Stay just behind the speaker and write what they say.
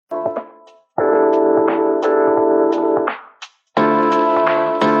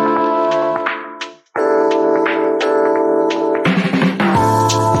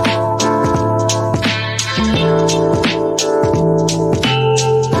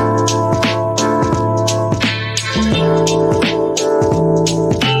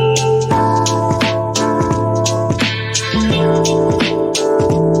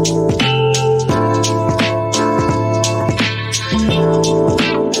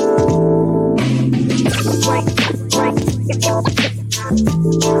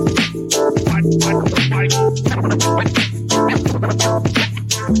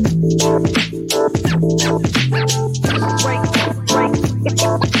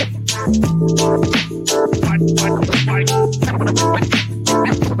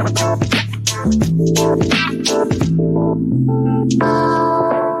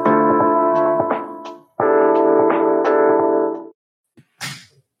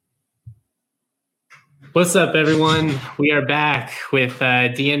What's up, everyone? We are back with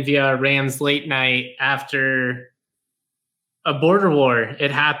DNVR Rams late night after a border war.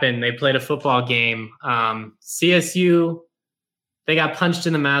 It happened. They played a football game. CSU, they got punched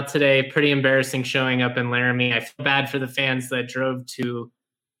in the mouth today. Pretty embarrassing showing up in Laramie. I feel bad for the fans that drove to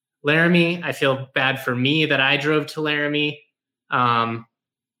Laramie. I feel bad for me that I drove to Laramie.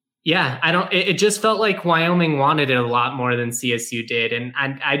 It just felt like Wyoming wanted it a lot more than CSU did. And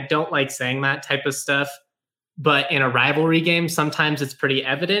I don't like saying that type of stuff, but in a rivalry game, sometimes it's pretty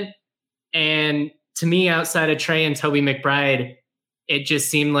evident. And to me, outside of Trey and Toby McBride, it just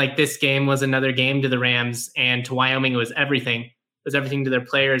seemed like this game was another game to the Rams, and to Wyoming it was everything. It was everything to their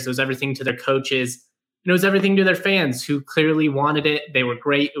players. It was everything to their coaches. And it was everything to their fans who clearly wanted it. They were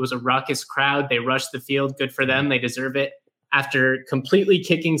great. It was a raucous crowd. They rushed the field. Good for them. They deserve it. After completely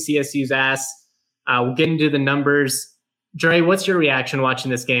kicking CSU's ass, we'll get into the numbers. Dre, what's your reaction watching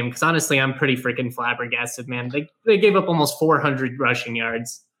this game? Because honestly, I'm pretty freaking flabbergasted, man. They gave up almost 400 rushing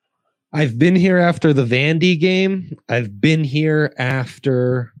yards. I've been here after the Vandy game. I've been here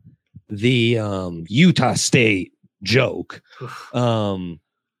after the Utah State joke.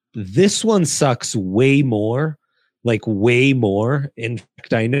 This one sucks way more. Like way more. In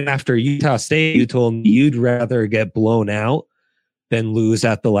fact, I know after Utah State, you told me you'd rather get blown out than lose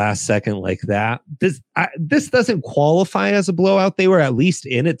at the last second like that. This doesn't qualify as a blowout. They were at least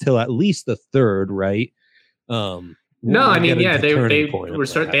in it till at least the third, right? They had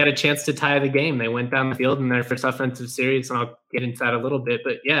a chance to tie the game. They went down the field in their first offensive series, and I'll get into that a little bit.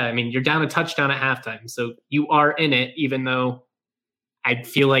 But yeah, I mean, you're down a touchdown at halftime, so you are in it, even though I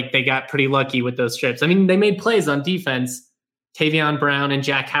feel like they got pretty lucky with those strips. I mean, they made plays on defense. Tavion Brown and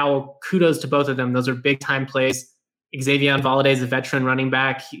Jack Howell, kudos to both of them. Those are big-time plays. Xavier Valade is a veteran running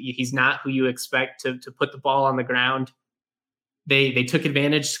back. He's not who you expect to put the ball on the ground. They took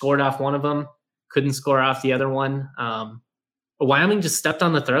advantage, scored off one of them, couldn't score off the other one. But Wyoming just stepped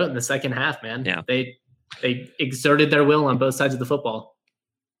on the throat in the second half, man. Yeah. They exerted their will on both sides of the football.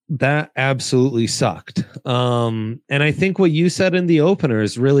 That absolutely sucked. And I think what you said in the opener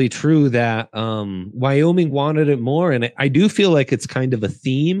is really true, that Wyoming wanted it more. And I do feel like it's kind of a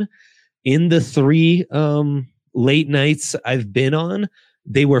theme in the three late nights I've been on.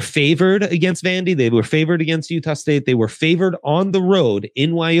 They were favored against Vandy. They were favored against Utah State. They were favored on the road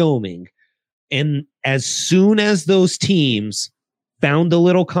in Wyoming. And as soon as those teams found a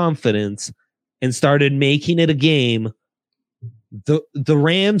little confidence and started making it a game, the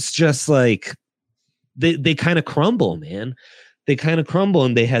Rams just like they kind of crumble, man. They kind of crumble,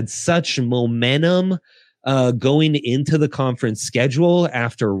 and they had such momentum going into the conference schedule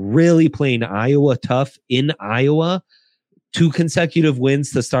after really playing Iowa tough in Iowa. 2 consecutive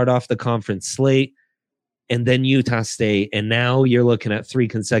wins to start off the conference slate, and then Utah State, and now you're looking at 3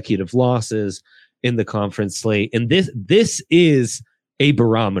 consecutive losses in the conference slate. And this is a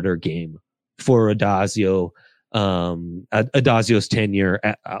barometer game for Adazio's tenure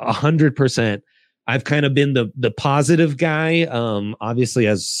at 100%. I've kind of been the positive guy, obviously,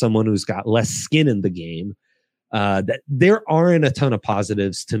 as someone who's got less skin in the game. That there aren't a ton of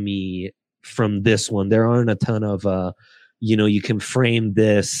positives to me from this one. There aren't a ton of, you can frame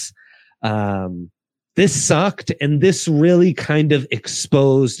this. This sucked, and this really kind of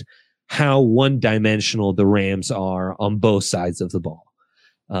exposed how one-dimensional the Rams are on both sides of the ball.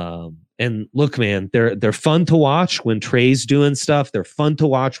 And look, man, they're fun to watch when Trey's doing stuff. They're fun to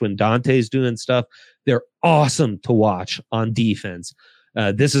watch when Dante's doing stuff. They're awesome to watch on defense.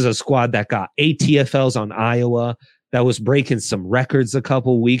 This is a squad that got 8 TFLs on Iowa, that was breaking some records a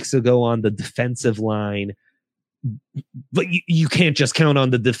couple weeks ago on the defensive line. But you can't just count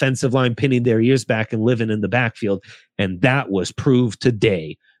on the defensive line pinning their ears back and living in the backfield. And that was proved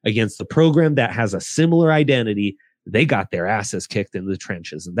today against the program that has a similar identity. They got their asses kicked in the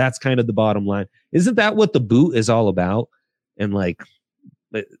trenches. And that's kind of the bottom line. Isn't that what the boot is all about? And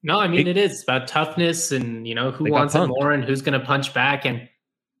no, I mean, it is about toughness and, who wants it more and who's going to punch back. And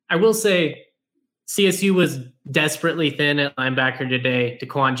I will say CSU was desperately thin at linebacker today.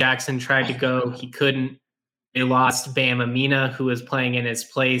 DeQuan Jackson tried to go. He couldn't. They lost Bam Amina, who was playing in his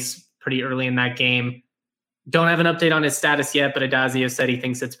place pretty early in that game. Don't have an update on his status yet, but Adazio said he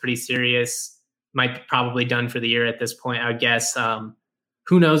thinks it's pretty serious. Might be probably done for the year at this point, I would guess.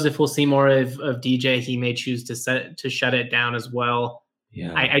 Who knows if we'll see more of DJ? He may choose to shut it down as well.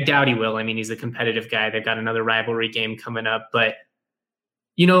 Yeah, I doubt he will. I mean, he's a competitive guy. They've got another rivalry game coming up. But,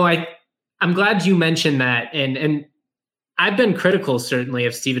 I'm glad you mentioned that. And I've been critical, certainly,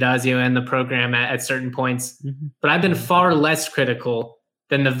 of Steve Adazio and the program at certain points. Mm-hmm. But I've been far less critical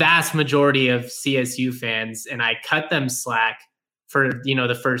than the vast majority of CSU fans. And I cut them slack for,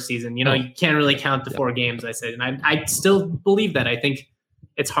 the first season. You can't really count the 4 games I said. And I still believe that. I think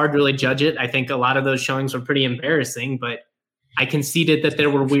it's hard to really judge it. I think a lot of those showings were pretty embarrassing, but I conceded that there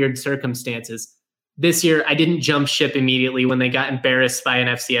were weird circumstances. This year, I didn't jump ship immediately when they got embarrassed by an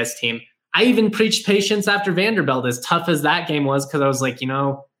FCS team. I even preached patience after Vanderbilt, as tough as that game was, because I was like,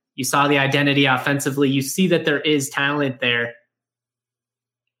 you saw the identity offensively. You see that there is talent there.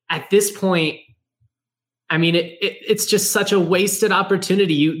 At this point, I mean, it's just such a wasted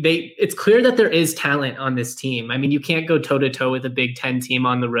opportunity. It's clear that there is talent on this team. I mean, you can't go toe-to-toe with a Big Ten team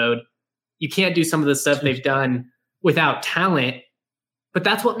on the road. You can't do some of the stuff they've done without talent. But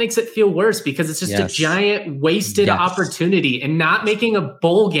that's what makes it feel worse, because it's just a giant wasted opportunity, and not making a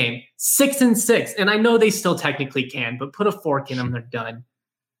bowl game 6-6. And I know they still technically can, but put a fork in them, they're done.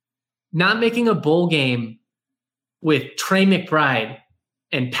 Not making a bowl game with Trey McBride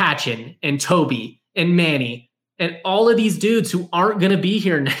and Patchen and Toby and Manny and all of these dudes who aren't going to be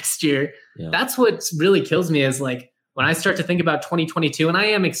here next year. Yeah. That's what really kills me, is like when I start to think about 2022, and I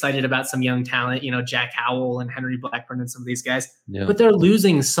am excited about some young talent, Jack Howell and Henry Blackburn and some of these guys, but they're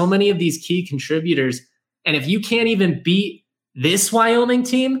losing so many of these key contributors. And if you can't even beat this Wyoming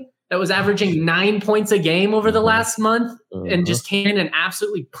team that was averaging 9 points a game over the last month and just came in and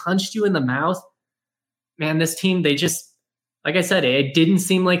absolutely punched you in the mouth, man, this team, they just, like I said, it didn't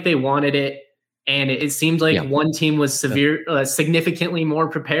seem like they wanted it. And it seemed like one team was significantly more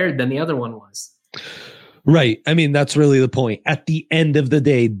prepared than the other one was. Right. I mean, that's really the point. At the end of the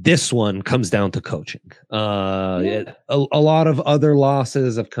day, this one comes down to coaching. A lot of other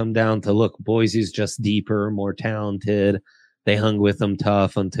losses have come down to, look, Boise's just deeper, more talented. They hung with them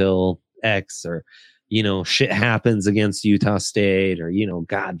tough until X, or, shit happens against Utah State, or,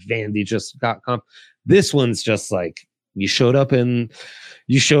 God, Vandy just got This one's just like, you showed up and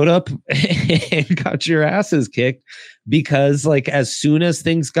got your asses kicked, because like as soon as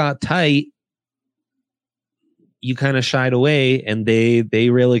things got tight, you kind of shied away, and they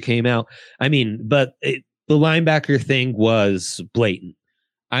really came out. I mean, but the linebacker thing was blatant.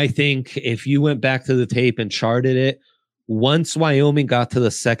 I think if you went back to the tape and charted it, once Wyoming got to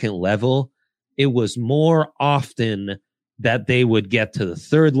the second level, it was more often that they would get to the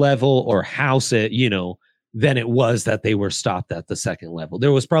third level or house it, than it was that they were stopped at the second level.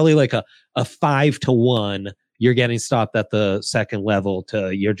 There was probably like a 5-1. You're getting stopped at the second level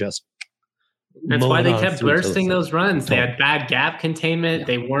to you're just. That's why they kept bursting those runs. They had bad gap containment. Yeah.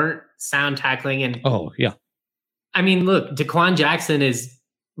 They weren't sound tackling. And I mean, look, Daquan Jackson is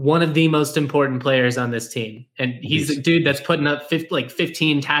one of the most important players on this team. And he's a dude that's putting up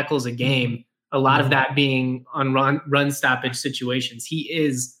 15 tackles a game. A lot of that being on run stoppage situations. He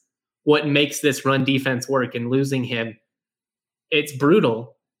is what makes this run defense work, and losing him, it's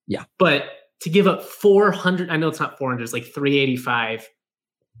brutal. Yeah. But to give up 400, I know it's not 400, it's like 385,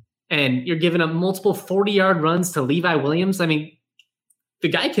 and you're giving up multiple 40-yard runs to Levi Williams. I mean, the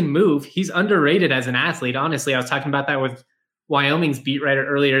guy can move. He's underrated as an athlete. Honestly, I was talking about that with Wyoming's beat writer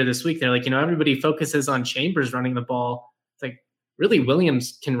earlier this week. They're like, everybody focuses on Chambers running the ball. It's like, really,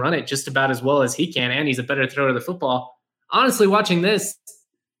 Williams can run it just about as well as he can, and he's a better thrower of the football. Honestly, watching this,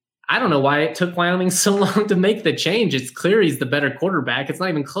 I don't know why it took Wyoming so long to make the change. It's clear he's the better quarterback. It's not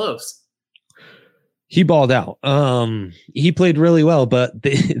even close. He balled out. He played really well, but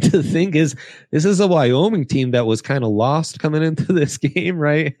the thing is, this is a Wyoming team that was kind of lost coming into this game,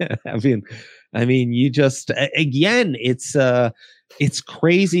 right? I mean, you just, again, it's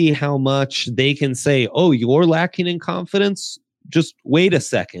crazy how much they can say, oh, you're lacking in confidence. Just wait a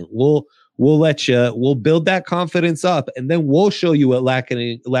second. We'll build that confidence up, and then we'll show you what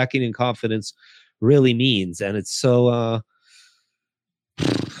lacking in confidence really means. And it's so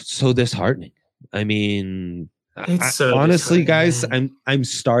disheartening. I mean, honestly, guys, I'm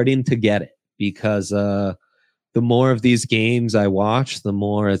starting to get it, because the more of these games I watch, the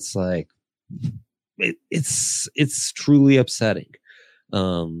more it's like it's truly upsetting.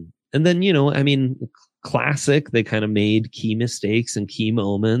 And then, I mean, classic, they kind of made key mistakes and key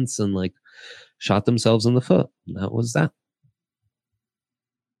moments and like shot themselves in the foot. And that was that.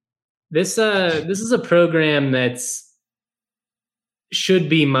 This is a program that's should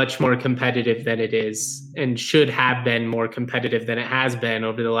be much more competitive than it is, and should have been more competitive than it has been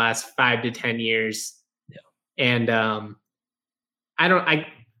over the last 5 to 10 years. Yeah. And I don't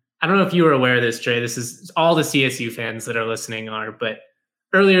know if you were aware of this, Trey. This is all the CSU fans that are listening are, but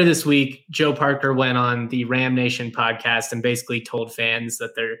earlier this week, Joe Parker went on the Ram Nation podcast and basically told fans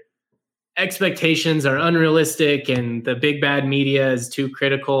that their expectations are unrealistic and the big bad media is too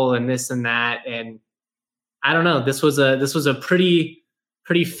critical and this and that. And I don't know, this was a pretty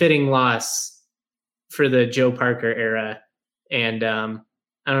fitting loss for the Joe Parker era. And I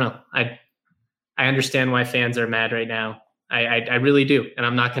don't know. I understand why fans are mad right now. I really do. And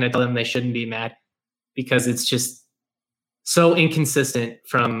I'm not going to tell them they shouldn't be mad because it's just so inconsistent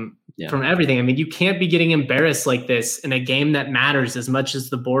from everything. I mean, you can't be getting embarrassed like this in a game that matters as much as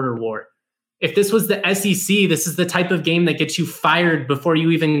the border war. If this was the SEC, this is the type of game that gets you fired before you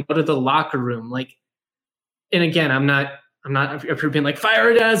even go to the locker room. Like, and again, I'm not approving like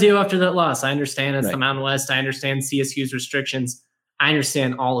fire Adazio after that loss. I understand it's the Mountain West. I understand CSU's restrictions. I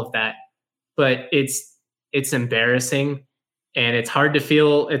understand all of that, but it's embarrassing, and it's hard to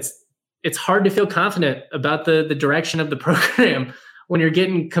feel it's hard to feel confident about the direction of the program when you're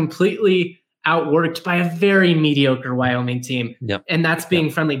getting completely outworked by a very mediocre Wyoming team. Yep. And that's being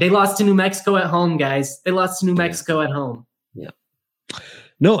friendly. They lost to New Mexico at home, guys. They lost to New Mexico at home. Yeah.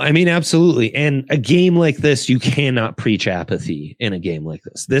 No, I mean, absolutely. And a game like this, you cannot preach apathy in a game like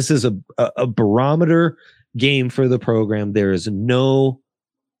this. This is a barometer game for the program. There's no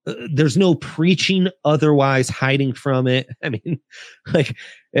preaching otherwise, hiding from it. I mean, like,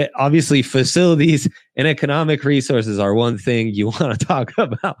 obviously facilities and economic resources are one thing you want to talk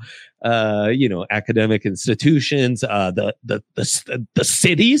about. Academic institutions, the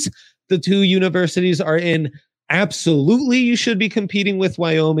cities the two universities are in. Absolutely, you should be competing with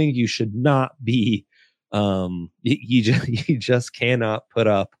Wyoming. You should not be. You just cannot put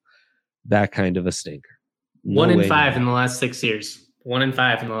up that kind of a stinker. 1-5 in the last 6 years.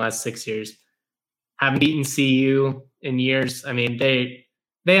 1-5 in the last 6 years. Haven't beaten CU in years. I mean, they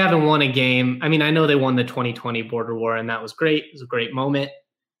haven't won a game. I mean, I know they won the 2020 border war, and that was great. It was a great moment.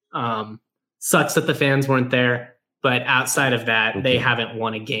 Sucks that the fans weren't there, but outside of that, they haven't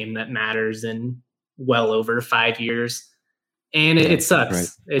won a game that matters in well over 5 years. And it sucks. Right.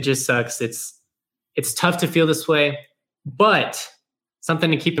 It just sucks. It's tough to feel this way, but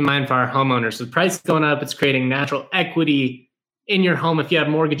something to keep in mind for our homeowners. With prices going up, it's creating natural equity in your home. If you have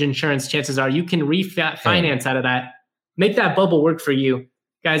mortgage insurance, chances are you can refinance out of that. Make that bubble work for you.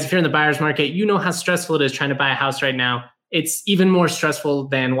 Guys, if you're in the buyer's market, you know how stressful it is trying to buy a house right now. It's even more stressful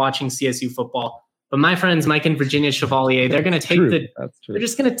than watching CSU football. But my friends, Mike and Virginia Chevalier, they're going to take they're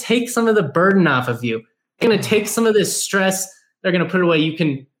just going to take some of the burden off of you. They're going to take some of this stress. They're going to put it away. You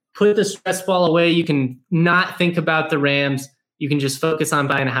can put the stress ball away. You can not think about the Rams. You can just focus on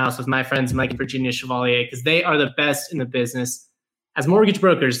buying a house with my friends, Mike and Virginia Chevalier, because they are the best in the business. As mortgage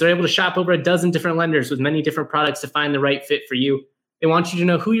brokers, they're able to shop over a dozen different lenders with many different products to find the right fit for you. They want you to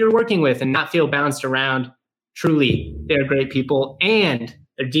know who you're working with and not feel bounced around. Truly, they're great people, and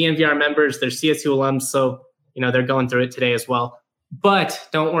they're DNVR members. They're CSU alums, so they're going through it today as well. But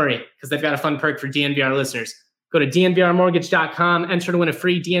don't worry, because they've got a fun perk for DNVR listeners. Go to dnvrmortgage.com, enter to win a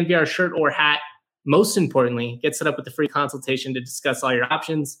free DNVR shirt or hat. Most importantly, get set up with a free consultation to discuss all your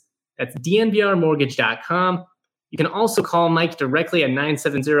options. That's dnvrmortgage.com. You can also call Mike directly at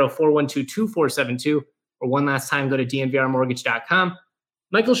 970-412-2472, or one last time, go to dnvrmortgage.com.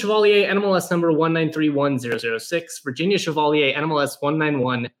 Michael Chevalier, NMLS number 1931006. Virginia Chevalier, NMLS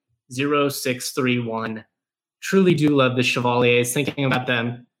 1910631. Truly do love the Chevaliers. Thinking about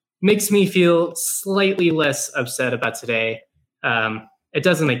them makes me feel slightly less upset about today. It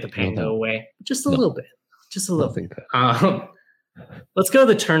doesn't make the pain go away. Just a little bit. Just a little bit. Let's go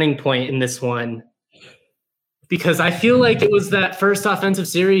to the turning point in this one, because I feel like it was that first offensive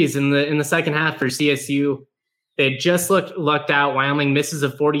series in the second half for CSU. They just lucked out. Wyoming misses a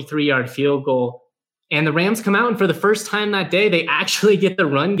 43-yard field goal. And the Rams come out, and for the first time that day, they actually get the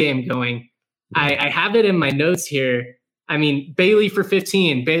run game going. I have it in my notes here. I mean, Bailey for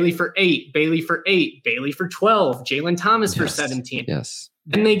 15, Bailey for 8, Bailey for 8, Bailey for 12, Jalen Thomas for 17. Yes.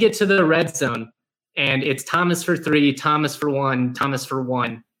 Then they get to the red zone, and it's Thomas for 3, Thomas for 1, Thomas for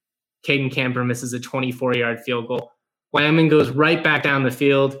 1. Caden Camper misses a 24-yard field goal. Wyoming goes right back down the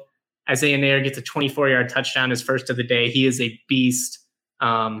field. Isaiah Nair gets a 24-yard touchdown, his first of the day. He is a beast. He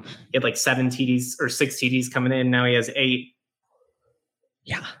had like 7 TDs or 6 TDs coming in. Now he has 8.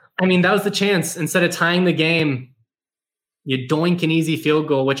 Yeah. I mean, that was the chance. Instead of tying the game, you doink an easy field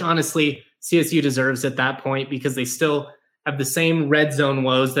goal, which honestly CSU deserves at that point, because they still have the same red zone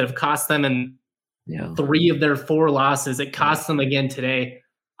woes that have cost them in 3 of their 4 losses. It cost them again today.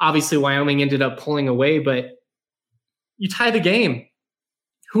 Obviously, Wyoming ended up pulling away, but you tie the game.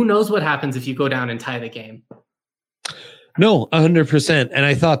 Who knows what happens if you go down and tie the game? No, 100%. And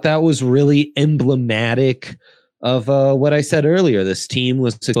I thought that was really emblematic of what I said earlier. This team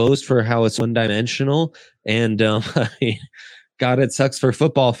was exposed for how it's one-dimensional. And I mean, God, it sucks for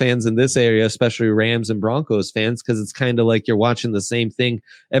football fans in this area, especially Rams and Broncos fans, because it's kind of like you're watching the same thing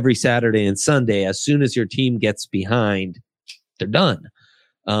every Saturday and Sunday. As soon as your team gets behind, they're done.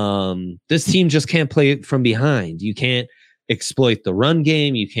 This team just can't play from behind. You can't. exploit the run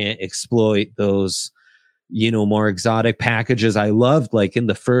game. You can't exploit those, more exotic packages. I loved, like, in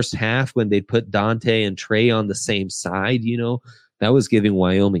the first half when they put Dante and Trey on the same side, that was giving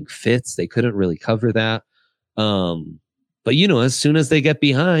Wyoming fits. They couldn't really cover that. But, as soon as they get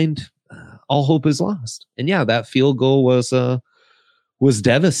behind, all hope is lost. And yeah, that field goal was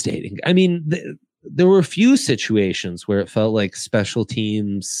devastating. I mean, there were a few situations where it felt like special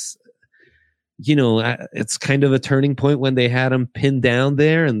teams, it's kind of a turning point when they had them pinned down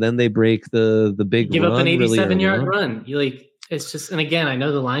there, and then they break the big give run, up an 87-yard really run. It's just, and again, I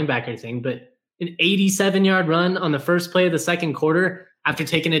know the linebacker thing, but an 87-yard run on the first play of the second quarter after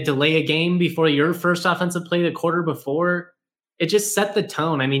taking a delay a game before your first offensive play the quarter before, it just set the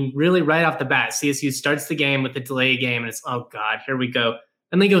tone. I mean, really right off the bat, CSU starts the game with the delay game, and it's, oh God, here we go.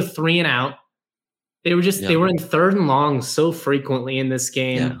 And they go 3 and out. They were they were in 3rd and long so frequently in this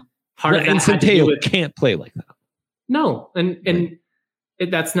game. Yeah. Part of that Centeio can't play like that. No, and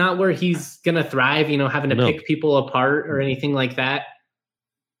that's not where he's gonna thrive. Having to pick people apart or anything like that.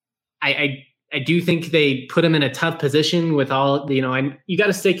 I do think they put him in a tough position with all. You got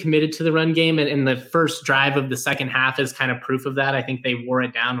to stay committed to the run game, and the first drive of the second half is kind of proof of that. I think they wore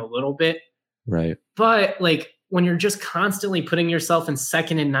it down a little bit, right? But like when you're just constantly putting yourself in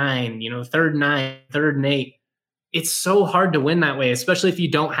 2nd and 9, 3rd and 9, 3rd and 8. It's so hard to win that way, especially if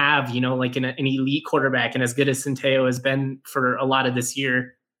you don't have, like an elite quarterback. And as good as Centeio has been for a lot of this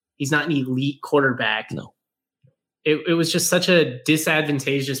year, he's not an elite quarterback. No. It was just such a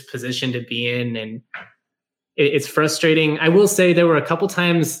disadvantageous position to be in. And it's frustrating. I will say there were a couple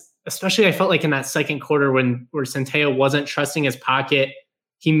times, especially I felt like in that second quarter where Centeio wasn't trusting his pocket.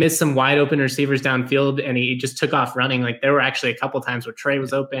 He missed some wide open receivers downfield and he just took off running. Like there were actually a couple times where Trey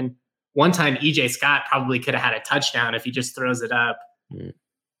was open. One time, EJ Scott probably could have had a touchdown if he just throws it up. Mm.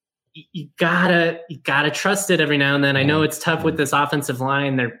 You gotta trust it every now and then. I know it's tough with this offensive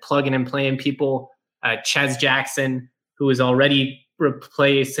line. They're plugging and playing people. Ches Jackson, who is already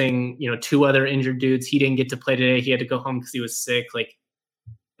replacing 2 other injured dudes. He didn't get to play today. He had to go home because he was sick. Like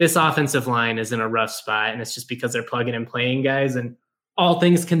this offensive line is in a rough spot, and it's just because they're plugging and playing guys. And all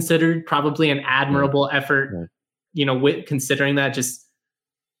things considered, probably an admirable effort. With considering that just.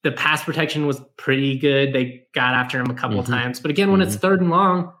 The pass protection was pretty good. They got after him a couple times. But again, when it's 3rd and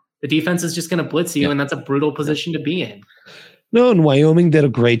long, the defense is just going to blitz you, and that's a brutal position to be in. No, and Wyoming did a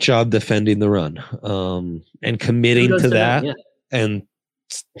great job defending the run and committing to that. And,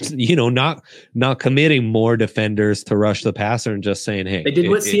 not committing more defenders to rush the passer and just saying, hey. They did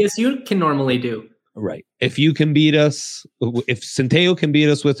what CSU can normally do. Right. If you can beat us, if Centeio can beat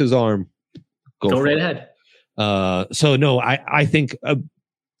us with his arm, go right ahead. So, no, I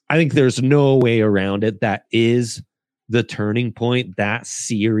think there's no way around it. That is the turning point. That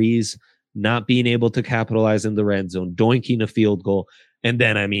series, not being able to capitalize in the red zone, doinking a field goal. And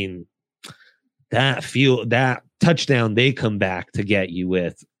then, I mean, that touchdown they come back to get you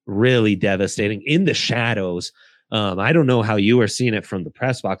with, really devastating in the shadows. I don't know how you were seeing it from the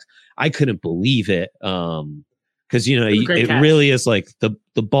press box. I couldn't believe it. Because, it really is like the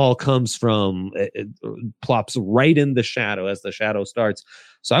ball comes from, it plops right in the shadow as the shadow starts.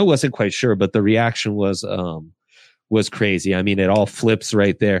 So I wasn't quite sure, but the reaction was crazy. I mean, it all flips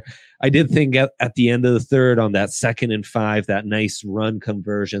right there. I did think at the end of the third on that 2nd and 5, that nice run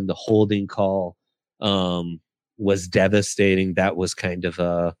conversion, the holding call was devastating. That was kind of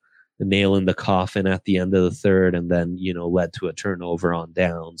a nail in the coffin at the end of the third, and then, led to a turnover on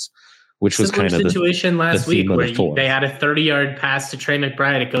downs. Which was kind of the situation last week where they had a 30-yard pass to Trey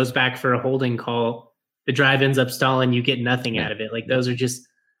McBride. It goes back for a holding call. The drive ends up stalling. You get nothing out of it. Like those are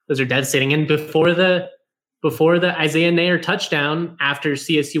devastating. And before the Isaiah Neyor touchdown, after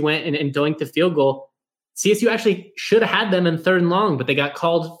CSU went and doinked the field goal, CSU actually should have had them in 3rd and long, but they got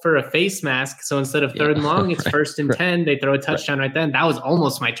called for a face mask. So instead of 3rd and long, it's 1st and 10. They throw a touchdown right then. That was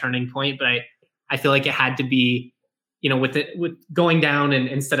almost my turning point, but I feel like it had to be. With going down and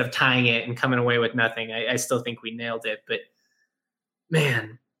instead of tying it and coming away with nothing, I still think we nailed it. But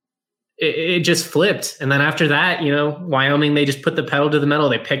man, it just flipped. And then after that, Wyoming, they just put the pedal to the metal.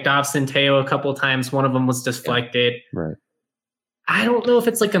 They picked off Centeio a couple of times. One of them was deflected. Yeah, right. I don't know if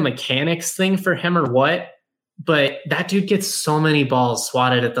it's like a mechanics thing for him or what, but that dude gets so many balls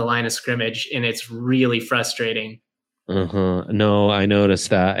swatted at the line of scrimmage, and it's really frustrating. No, I noticed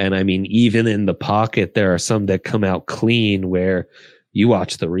that. And I mean, even in the pocket, there are some that come out clean where you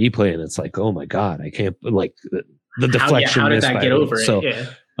watch the replay and it's like, oh my God, I can't, like the deflection. How did that get over it? So,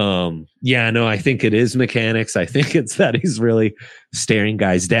 I think it is mechanics. I think it's that he's really staring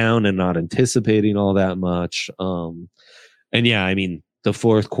guys down and not anticipating all that much. I mean, the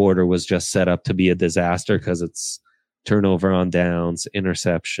fourth quarter was just set up to be a disaster because it's turnover on downs,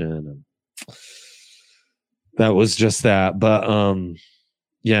 interception. That was just that. But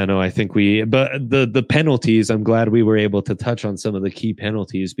yeah, no, I think the penalties, I'm glad we were able to touch on some of the key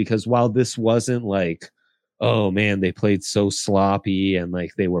penalties, because while this wasn't like, oh man, they played so sloppy and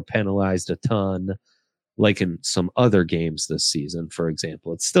like they were penalized a ton, like in some other games this season, for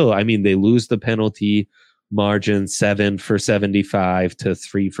example, it's still, I mean, they lose the penalty margin 7 for 75 to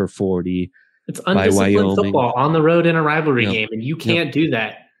 3 for 40. It's undisciplined football on the road in a rivalry game, and you can't do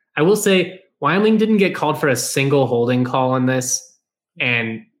that. I will say Wyoming didn't get called for a single holding call on this,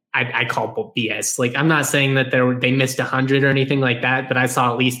 and I call BS. Like, I'm not saying that they missed 100 or anything like that, but I saw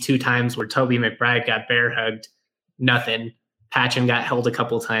at least 2 times where Toby McBride got bear hugged. Nothing. Patchen got held a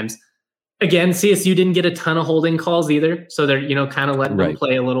couple times. Again, CSU didn't get a ton of holding calls either, so they're kind of letting them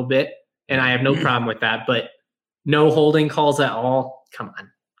play a little bit, and I have no problem with that. But no holding calls at all. Come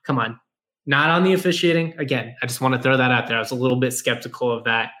on. Not on the officiating. Again, I just want to throw that out there. I was a little bit skeptical of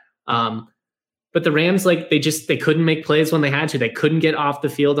that. But the Rams, like, they couldn't make plays when they had to. They couldn't get off the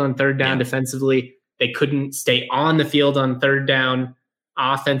field on third down defensively. They couldn't stay on the field on third down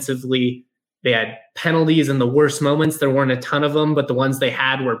offensively. They had penalties in the worst moments. There weren't a ton of them, but the ones they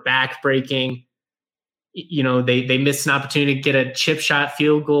had were back-breaking. They missed an opportunity to get a chip shot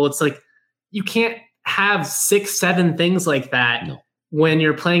field goal. It's like, you can't have 6, 7 things like that when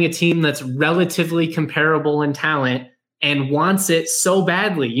you're playing a team that's relatively comparable in talent and wants it so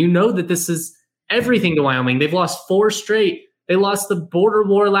badly. You know that this is everything to Wyoming. They've lost 4 straight. They lost the border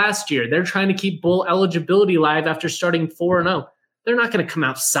war last year. They're trying to keep bowl eligibility live after starting 4-0. They're not going to come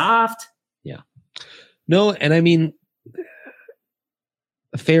out soft. Yeah. No, and I mean,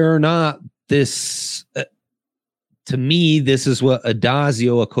 fair or not, this, to me, this is what a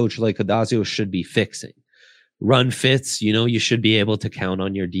coach like Adazio should be fixing. Run fits, you should be able to count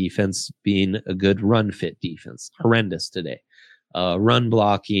on your defense being a good run fit defense. Horrendous today. Run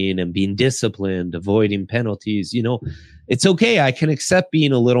blocking and being disciplined, avoiding penalties. It's okay. I can accept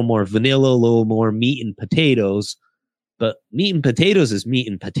being a little more vanilla, a little more meat and potatoes, but meat and potatoes is meat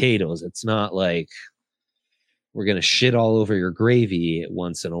and potatoes. It's not like we're going to shit all over your gravy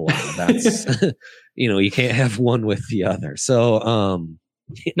once in a while. That's, you can't have one with the other. So,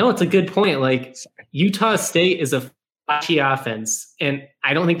 no, it's a good point. Like, Utah State is a flashy offense, and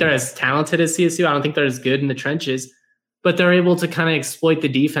I don't think they're as talented as CSU. I don't think they're as good in the trenches, but they're able to kind of exploit the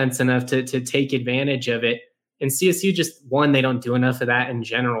defense enough to take advantage of it. And CSU just, they don't do enough of that in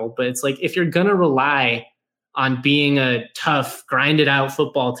general. But it's like, if you're going to rely on being a tough, grinded out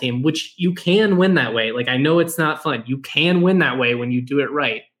football team, which you can win that way. Like, I know it's not fun. You can win that way when you do it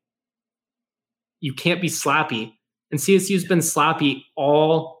right. You can't be sloppy. And CSU's been sloppy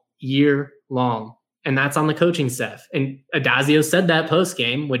all year long. And that's on the coaching staff. And Adazio said that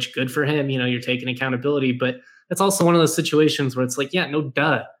post-game, which good for him. You're taking accountability. But it's also one of those situations where it's like, yeah, no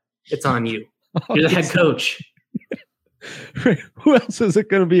duh. It's on you. You're the head coach. Right. Who else is it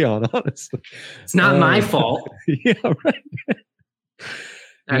going to be on, honestly? It's not my fault. Yeah, right.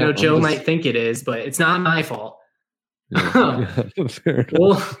 I know Joe might think it is, but it's not my fault. Fair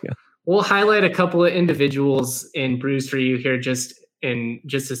enough. We'll highlight a couple of individuals in Brews for you here in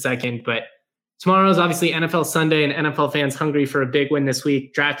just a second. But tomorrow is obviously NFL Sunday, and NFL fans hungry for a big win this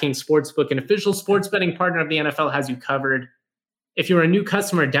week. DraftKings Sportsbook, an official sports betting partner of the NFL, has you covered. If you're a new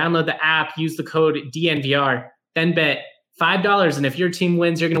customer, download the app, use the code DNVR, then bet $5. And if your team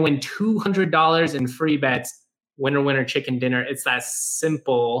wins, you're going to win $200 in free bets. Winner, winner, chicken dinner. It's that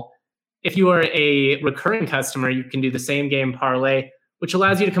simple. If you are a recurring customer, you can do the same game parlay, which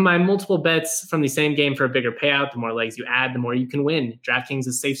allows you to combine multiple bets from the same game for a bigger payout. The more legs you add, the more you can win. DraftKings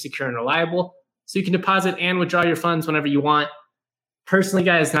is safe, secure, and reliable, so you can deposit and withdraw your funds whenever you want. Personally,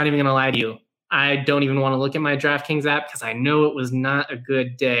 guys, not even going to lie to you, I don't even want to look at my DraftKings app because I know it was not a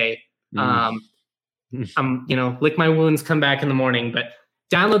good day. Lick my wounds, come back in the morning. But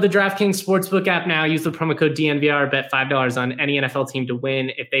download the DraftKings Sportsbook app now. Use the promo code DNVR. Bet $5 on any NFL team to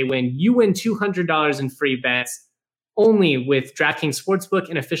win. If they win, you win $200 in free bets. Only with DraftKings Sportsbook,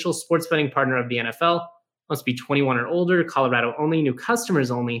 an official sports betting partner of the NFL. Must be 21 or older. Colorado only. New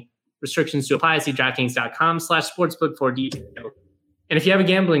customers only. Restrictions to apply. See DraftKings.com/sportsbook for details. And if you have a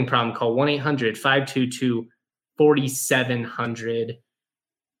gambling problem, call 1-800-522-4700.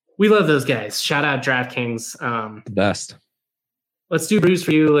 We love those guys. Shout out DraftKings. The best. Let's do Brews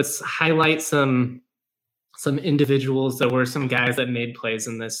for you. Let's highlight some individuals. There were some guys that made plays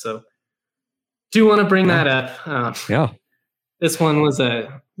in this. So do want to bring that up. This was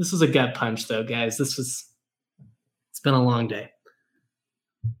a gut punch though, guys. It's been a long day.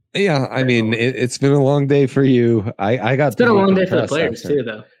 Yeah, I mean, it's been a long day for you. I got. It's been a long day for the players too,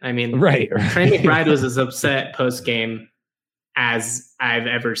 though. I mean, right. Trey McBride was as upset post game as I've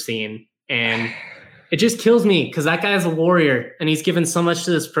ever seen, and it just kills me because that guy's a warrior and he's given so much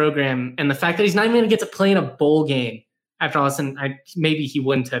to this program, and the fact that he's not even going to get to play in a bowl game after all this, and maybe he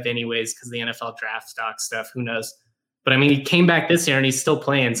wouldn't have anyways because the NFL draft stock stuff. Who knows? But I mean, he came back this year and he's still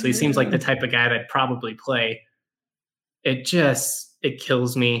playing, so he seems like the type of guy that'd probably play. It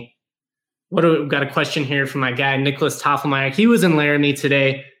kills me. We've got a question here from my guy, Nicholas Toffelmeyer. He was in Laramie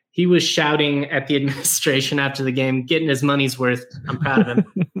today. He was shouting at the administration after the game, getting his money's worth. I'm proud of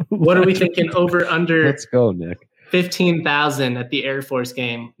him. What are we thinking over under? Let's go, Nick. 15,000 at the Air Force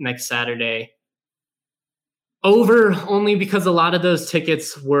game next Saturday. Over only because a lot of those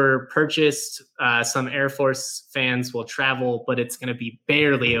tickets were purchased. Some Air Force fans will travel, but it's going to be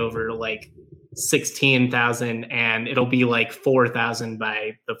barely over like 16,000, and it'll be like 4,000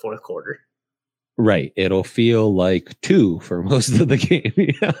 by the fourth quarter. Right. It'll feel like 2 for most of the game.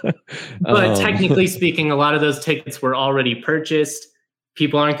 Yeah. But technically speaking, a lot of those tickets were already purchased.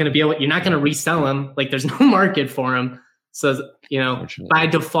 People aren't going to be able, you're not going to resell them. Like there's no market for them. So, by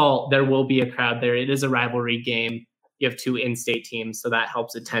default, there will be a crowd there. It is a rivalry game. You have 2 in-state teams, so that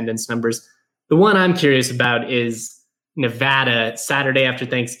helps attendance numbers. The one I'm curious about is Nevada, Saturday after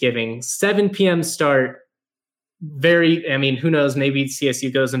Thanksgiving, 7 p.m. start. Who knows? Maybe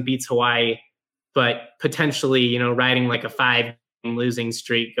CSU goes and beats Hawaii, but potentially, riding like a 5-game losing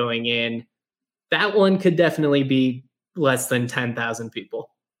streak going in. That one could definitely be less than 10,000 people.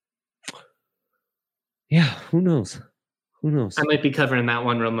 Yeah, who knows? I might be covering that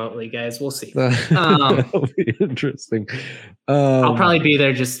one remotely, guys. We'll see. That'll be interesting. I'll probably be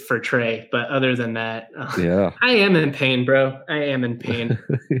there just for Trey, but other than that, yeah, I am in pain, bro. I am in pain.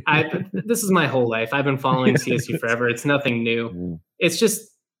 This is my whole life. I've been following CSU forever. It's nothing new. It's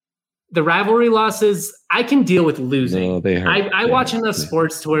just the rivalry losses. I can deal with losing. No, they hurt. I watch enough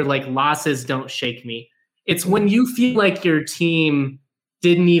sports to where like losses don't shake me. It's when you feel like your team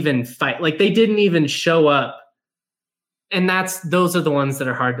didn't even fight, like they didn't even show up. And those are the ones that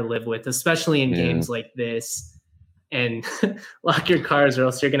are hard to live with, especially in games like this. And lock your cars or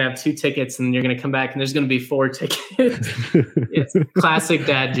else you're going to have 2 tickets and you're going to come back and there's going to be 4 tickets. It's classic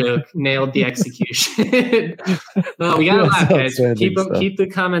dad joke. Nailed the execution. No, we got to laugh, guys. Keep the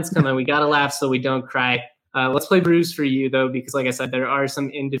comments coming. We got to laugh so we don't cry. Let's play Brews for you, though, because like I said, there are some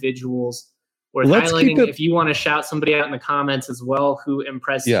individuals worth highlighting. If you want to shout somebody out in the comments as well who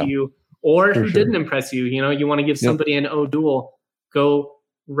impressed you, or who didn't impress you, you want to give somebody an O'Doul, go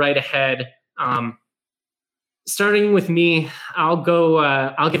right ahead. Starting with me, I'll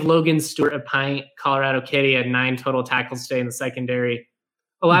give Logan Stewart a pint. Colorado Kitty had 9 total tackles today in the secondary.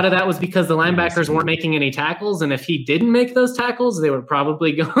 A lot of that was because the linebackers weren't making any tackles. And if he didn't make those tackles, they were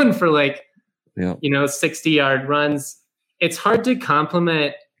probably going for 60-yard runs. It's hard to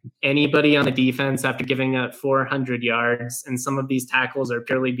compliment anybody on the defense after giving up 400 yards. And some of these tackles are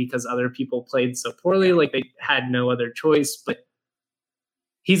purely because other people played so poorly, like they had no other choice. But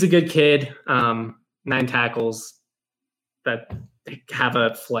he's a good kid. 9 tackles that have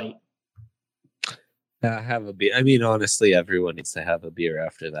a flight. Have a beer. I mean, honestly, everyone needs to have a beer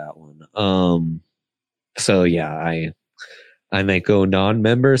after that one. So yeah, I might go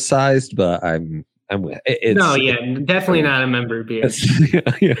non-member sized, but I'm with it. Definitely not a member beer.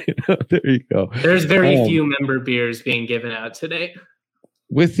 There you go. There's very few member beers being given out today.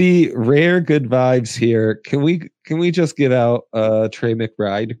 With the rare good vibes here, can we just give out Trey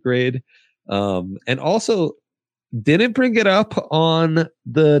McBride grade? And also didn't bring it up on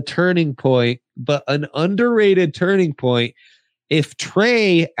the turning point, but an underrated turning point. If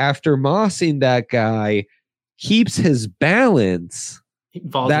Trey, after mossing that guy, keeps his balance,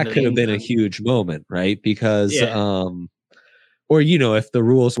 that could have been a huge moment, right? Because, or, if the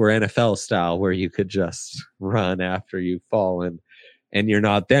rules were NFL style where you could just run after you've fallen and you're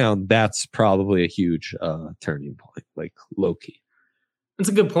not down, that's probably a huge turning point, like low-key. That's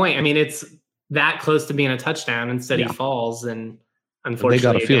a good point. I mean, it's that close to being a touchdown. Instead he falls, and unfortunately they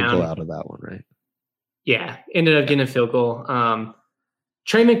got a field goal out of that one, right? Yeah, ended up getting a field goal.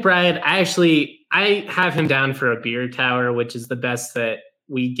 Trey McBride, I have him down for a beer tower, which is the best that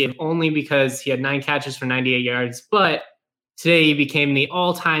we give only because he had 9 catches for 98 yards. But today he became the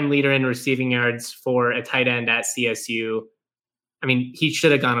all-time leader in receiving yards for a tight end at CSU. I mean, he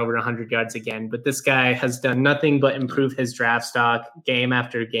should have gone over 100 yards again, but this guy has done nothing but improve his draft stock game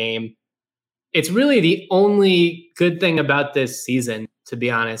after game. It's really the only good thing about this season, to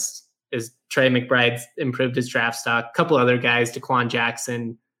be honest, is Trey McBride's improved his draft stock. A couple other guys, Daquan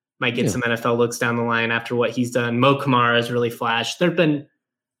Jackson, might get some NFL looks down the line after what he's done. Mo Kamara has really flashed. There have been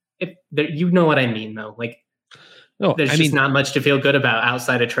You know what I mean, though. Like, there's just not much to feel good about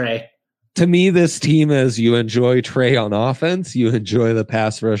outside of Trae. To me, this team is you enjoy Trae on offense, you enjoy the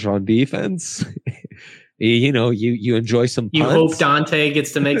pass rush on defense. You enjoy some punts. You hope Dante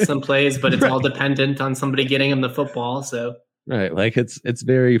gets to make some plays, but it's all dependent on somebody getting him the football. So right, like it's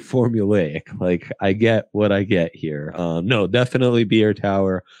very formulaic. Like I get what I get here. No, definitely Beer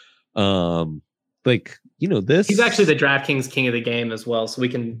Tower. This. He's actually the DraftKings king of the game as well, so we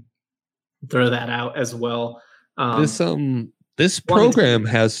can throw that out as well. This program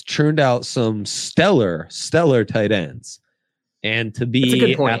has churned out some stellar tight ends, and to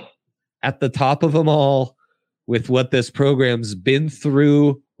be at the top of them all with what this program's been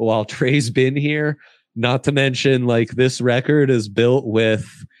through while Trae's been here, not to mention like this record is built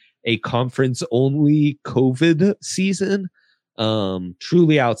with a conference only COVID season.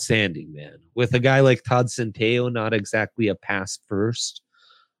 Truly outstanding, man. With a guy like Todd Centeio, not exactly a pass first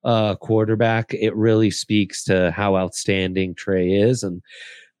quarterback, it really speaks to how outstanding Trae is. And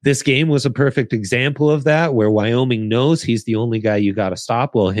this game was a perfect example of that, where Wyoming knows he's the only guy you got to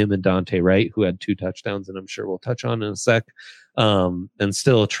stop. Well, him and Dante Wright, who had 2 touchdowns, and I'm sure we'll touch on in a sec. And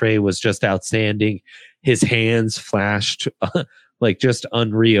still, Trae was just outstanding. His hands flashed like just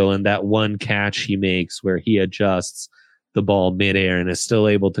unreal. And that one catch he makes where he adjusts the ball midair and is still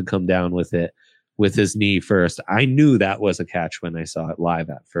able to come down with it with his knee first. I knew that was a catch when I saw it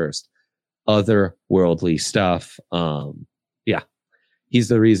live at first. Otherworldly stuff. Yeah. He's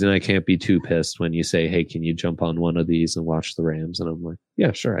the reason I can't be too pissed when you say, hey, can you jump on one of these and watch the Rams? And I'm like,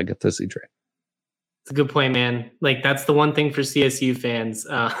 yeah, sure. I get to see Trae. It's a good point, man. Like, that's the one thing for CSU fans.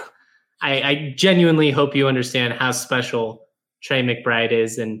 I genuinely hope you understand how special Trae McBride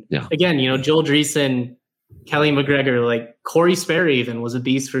is. And again, Joel Dreesen, Kelly McGregor, like Corey Sperry even was a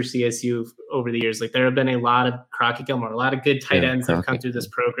beast for CSU over the years. Like, there have been a lot of Crockett Gilmore, a lot of good tight ends that have come through this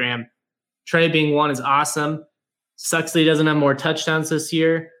program. Trae being one is awesome. Sucks that he doesn't have more touchdowns this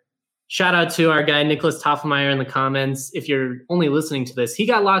year. Shout out to our guy, Nicholas Toffelmeyer, in the comments. If you're only listening to this, he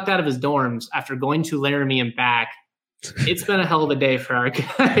got locked out of his dorms after going to Laramie and back. It's been a hell of a day for our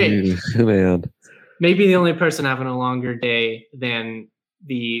guy. Man. Maybe the only person having a longer day than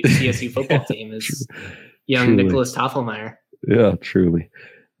the CSU football team is young Nicholas Toffelmeyer. Yeah, truly.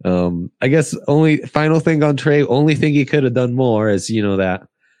 I guess only final thing on Trae, only thing he could have done more is, that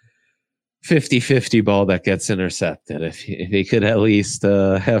 50-50 ball that gets intercepted. If he could at least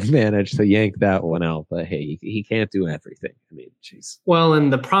have managed to yank that one out, but hey, he can't do everything. I mean, jeez. Well,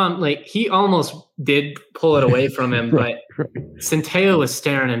 and the prompt, like, he almost did pull it away from him, but Centeio was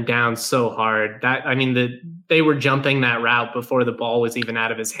staring him down so hard that, I mean, they were jumping that route before the ball was even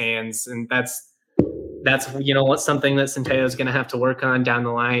out of his hands, and that's what's something that Centeio is going to have to work on down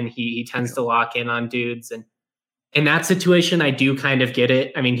the line. He tends to lock in on dudes, and in that situation, I do kind of get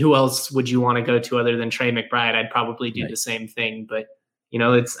it. I mean, who else would you want to go to other than Trae McBride? I'd probably do the same thing, but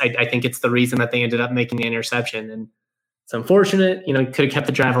I think it's the reason that they ended up making the interception, and it's unfortunate. Could have kept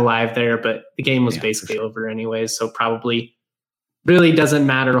the drive alive there, but the game was basically over anyways, so probably really doesn't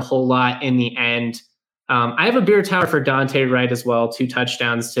matter a whole lot in the end. I have a beer tower for Dante Wright as well. 2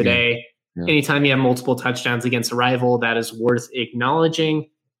 touchdowns today. Yeah. Anytime you have multiple touchdowns against a rival, that is worth acknowledging.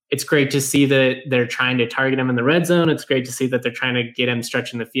 It's great to see that they're trying to target him in the red zone. It's great to see that they're trying to get him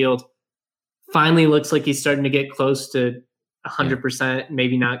stretching the field. Finally looks like he's starting to get close to 100%,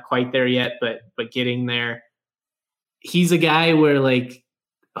 maybe not quite there yet, but getting there. He's a guy where, like,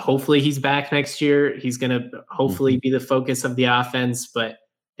 hopefully he's back next year. He's going to hopefully be the focus of the offense, but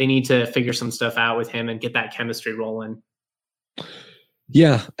they need to figure some stuff out with him and get that chemistry rolling.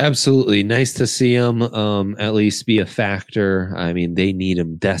 Yeah, absolutely. Nice to see him at least be a factor. I mean, they need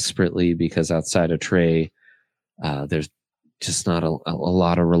him desperately because outside of Trae, there's just not a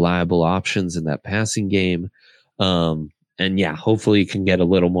lot of reliable options in that passing game. And yeah, hopefully he can get a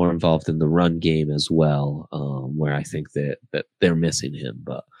little more involved in the run game as well, where I think that they're missing him.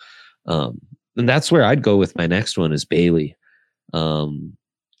 But and that's where I'd go with my next one is Bailey.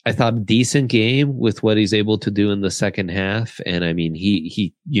 I thought a decent game with what he's able to do in the second half. And I mean,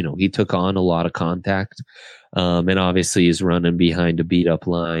 he took on a lot of contact. And obviously he's running behind a beat up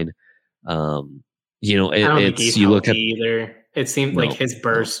line. I don't think he's you look at either. It seemed like his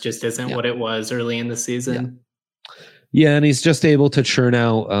burst just isn't what it was early in the season. Yeah. And he's just able to churn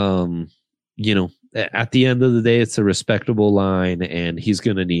out, at the end of the day, it's a respectable line and he's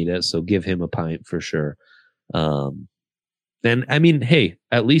going to need it. So give him a pint for sure. And I mean, hey,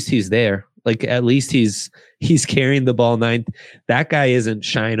 at least he's there. Like, at least he's carrying the ball 9. That guy isn't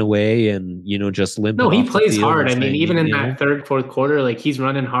shying away and, just limping. No, he plays hard. I mean, even in that third, fourth quarter, like, he's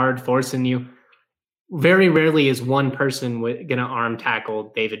running hard, forcing you. very rarely is one person going to arm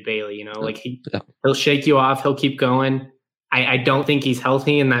tackle David Bailey. You know, like he'll shake you off. He'll keep going. I don't think he's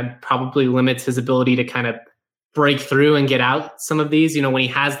healthy, and that probably limits his ability to kind of break through and get out some of these. You know, when he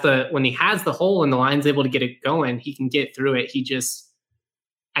has the hole and the line's able to get it going, he can get through it.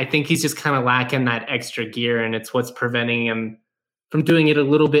 I think he's just kind of lacking that extra gear, and it's what's preventing him from doing it a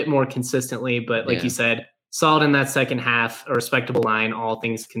little bit more consistently. But like you said, solid in that second half, a respectable line, all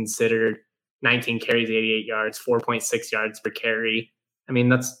things considered. 19 carries, 88 yards, 4.6 yards per carry. I mean,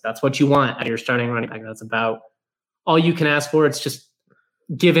 that's what you want out of your starting running back. That's about all you can ask for. It's just,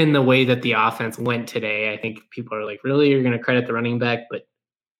 given the way that the offense went today, I think people are like, really, you're going to credit the running back? But,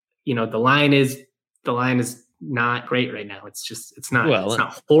 you know, the line is not great right now. It's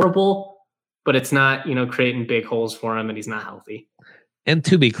not horrible, but it's not, you know, creating big holes for him, and he's not healthy. And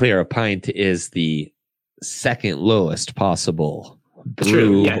to be clear, a pint is the second lowest possible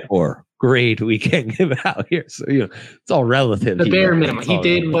brew or grade we can give out here. So, you know, it's all relative. The bare minimum. He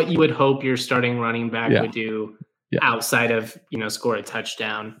did what you would hope your starting running back would do outside of, you know, score a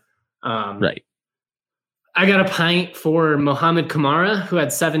touchdown. Right. I got a pint for Mohamed Kamara, who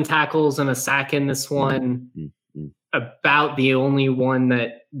had 7 tackles and a sack in this one. About the only one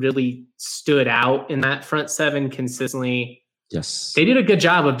that really stood out in that front seven consistently. Yes. They did a good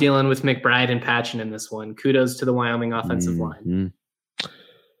job of dealing with McBride and Patchen in this one. Kudos to the Wyoming offensive line.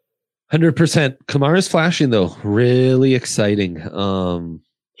 100%. Kamara's flashing, though. Really exciting.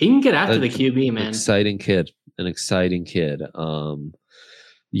 He can get after the QB, man. An exciting kid.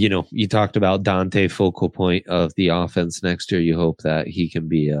 You know, you talked about Dante, focal point of the offense next year. You hope that he can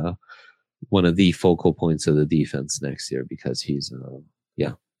be one of the focal points of the defense next year, because he's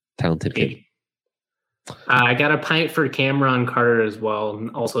talented kid. I got a pint for Cameron Carter as well.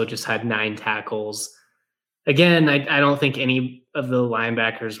 Also just had 9 tackles. Again, I don't think any of the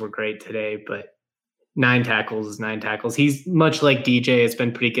linebackers were great today, but 9 tackles is 9 tackles. He's much like DJ. It's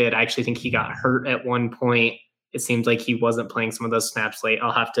been pretty good. I actually think he got hurt at one point. It seems like he wasn't playing some of those snaps late.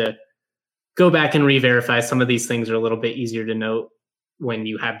 I'll have to go back and re-verify. Some of these things are a little bit easier to note when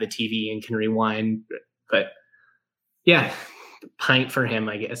you have the TV and can rewind. But yeah, pint for him,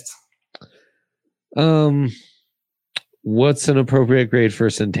 I guess. What's an appropriate grade for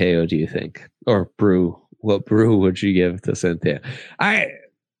Centeo, do you think? Or brew? What brew would you give to Centeo?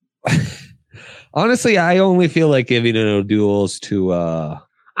 Honestly, I only feel like giving an O'Doul's to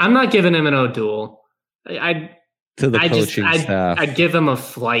I'm not giving him an O'Doul. To the coaching staff. I'd give him a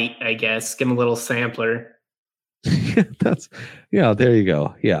flight, I guess. Give him a little sampler. There you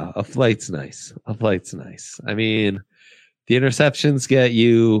go. Yeah, a flight's nice. I mean, the interceptions get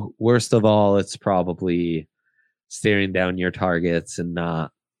you. Worst of all, it's probably staring down your targets and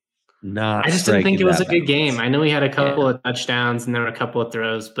not. I just didn't think it was a good game. I know he had a couple of touchdowns and there were a couple of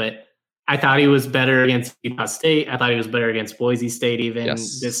throws, but I thought he was better against Utah State. I thought he was better against Boise State. Even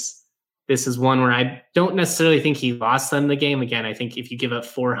this is one where I don't necessarily think he lost them the game. Again, I think if you give up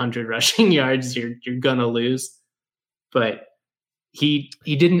 400 rushing yards, you're gonna lose. But he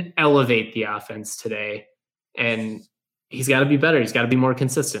didn't elevate the offense today, and he's got to be better. He's got to be more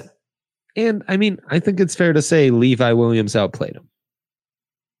consistent. And I mean, I think it's fair to say Levi Williams outplayed him.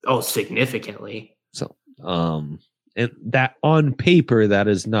 Oh, significantly. So, and that on paper, that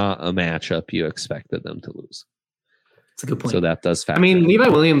is not a matchup you expected them to lose. That's a good point. So that does factor. I mean, Levi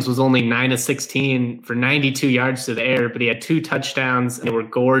Williams was only 9 of 16 for 92 yards to the air, but he had 2 touchdowns. And they were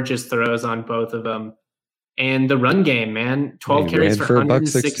gorgeous throws on both of them. And the run game, man, 12 carries for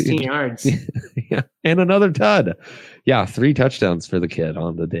 116 yards. Yeah, and another tud. Yeah, 3 touchdowns for the kid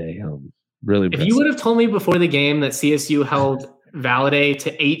on the day. Really impressive. If you would have told me before the game that CSU held Valade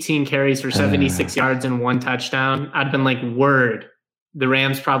to 18 carries for 76 yards and 1 touchdown, I'd have been like, word, the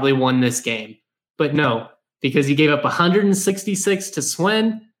Rams probably won this game. But no, because he gave up 166 to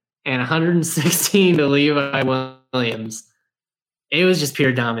Swen and 116 to Levi Williams. It was just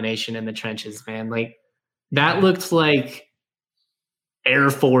pure domination in the trenches, man. Like, that looked like Air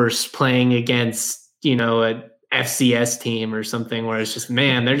Force playing against, you know, a FCS team or something, where it's just,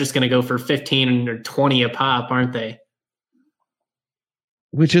 man, they're just going to go for 15 or 20 a pop, aren't they?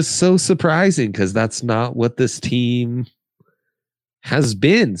 Which is so surprising, because that's not what this team has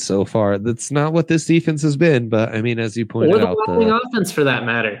been so far. That's not what this defense has been. But I mean, as you pointed out, the offense for that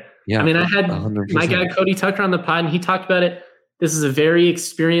matter. Yeah, I mean, I had 100%. My guy Cody Tucker on the pod, and he talked about it. This is a very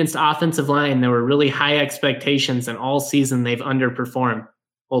experienced offensive line. There were really high expectations, and all season they've underperformed.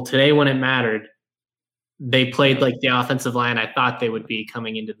 Well, today when it mattered, they played like the offensive line I thought they would be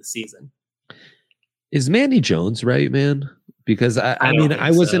coming into the season. Is Manny Jones right, man? Because I mean,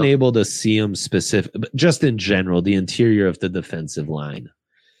 I wasn't able to see him specific, but just in general, the interior of the defensive line,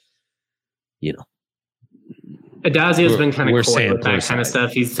 you know, Adazio's been kind we're of coy with that sampler kind of size.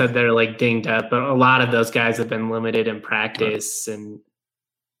 stuff. He said they're like dinged up, but a lot of those guys have been limited in practice, and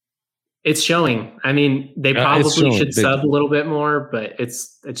it's showing. I mean, they probably should sub a little bit more, but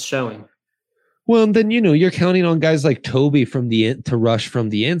it's showing. Well, and then you're counting on guys like Toby to rush from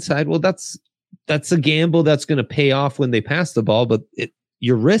the inside. Well, that's a gamble that's going to pay off when they pass the ball, but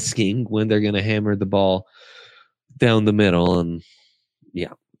you're risking when they're going to hammer the ball down the middle, and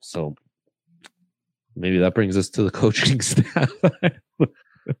yeah, so maybe that brings us to the coaching staff.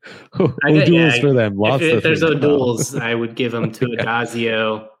 O'Duels for them. Lots if there's O'Duels, I would give them to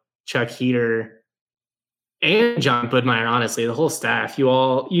Adazio, Chuck Heater, and John Budmeyer. Honestly, the whole staff.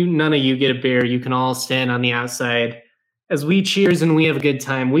 None of you get a beer. You can all stand on the outside as we cheers and we have a good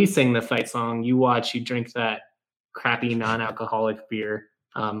time. We sing the fight song. You watch. You drink that crappy non-alcoholic beer.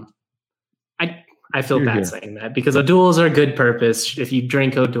 I feel bad saying that because O'Duels are good purpose. If you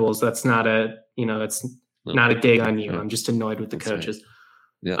drink O'Duels, that's not not a dig on you. I'm just annoyed with the coaches.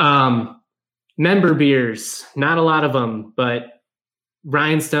 Right. Yeah. Member beers, not a lot of them, but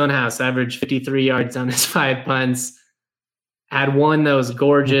Ryan Stonehouse averaged 53 yards on his 5 punts. Had one that was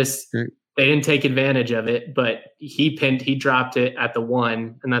gorgeous. Great. They didn't take advantage of it, but he dropped it at the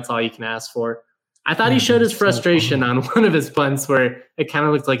 1, and that's all you can ask for. I thought he showed his frustration on one of his punts where it kind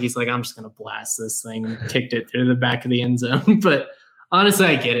of looked like he's like, I'm just going to blast this thing, and kicked it through the back of the end zone. But honestly,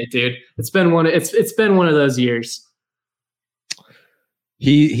 I get it, dude. It's been one of those years.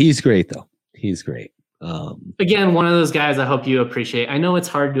 He's great though. He's great. Again, one of those guys I hope you appreciate. I know it's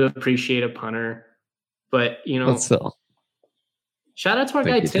hard to appreciate a punter, but still. Shout out to our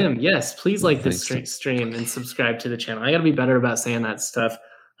guy Tim. Yes, please like this stream and subscribe to the channel. I got to be better about saying that stuff.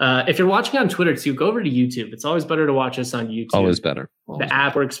 If you're watching on Twitter too, go over to YouTube. It's always better to watch us on YouTube. Always better. The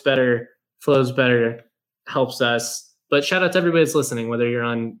app works better, flows better, helps us. But shout out to everybody that's listening, whether you're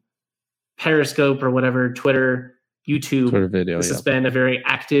on Periscope or whatever, Twitter, YouTube. Twitter video. This has been a very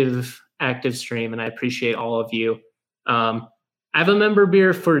active stream, and I appreciate all of you. I have a member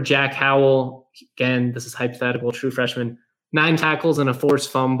beer for Jack Howell. Again, this is hypothetical, true freshman. 9 tackles and a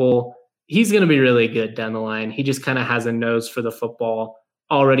forced fumble. He's going to be really good down the line. He just kind of has a nose for the football.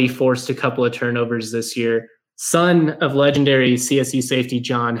 Already forced a couple of turnovers this year. Son of legendary CSU safety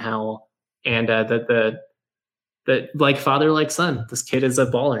John Howell, and the like father like son. This kid is a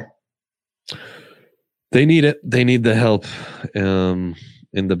baller. They need it. They need the help in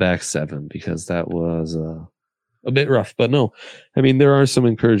the back 7 because that was a bit rough. But no, I mean there are some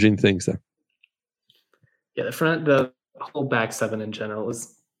encouraging things there. Yeah, the whole back 7 in general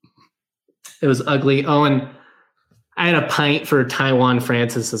was ugly. Oh, and I had a pint for Taiwan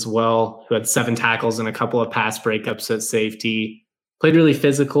Francis as well, who had 7 tackles and a couple of pass breakups at safety. Played really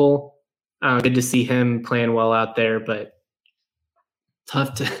physical. Good to see him playing well out there, but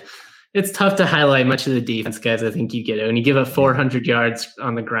it's tough to highlight much of the defense, guys. I think you get it. When you give up 400 yards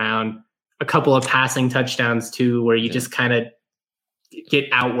on the ground, a couple of passing touchdowns too, where you just kind of get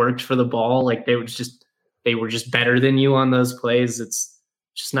outworked for the ball. Like they were just better than you on those plays. It's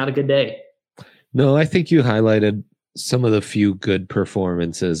just not a good day. No, I think you highlighted some of the few good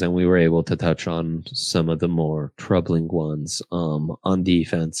performances, and we were able to touch on some of the more troubling ones on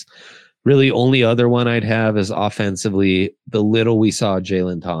defense. Really, only other one I'd have is offensively. The little we saw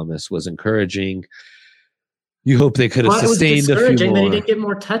Jalen Thomas was encouraging. You hope they could have sustained a few more. That he didn't get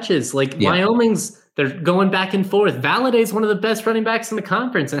more touches. Wyoming's, they're going back and forth. Valladay's one of the best running backs in the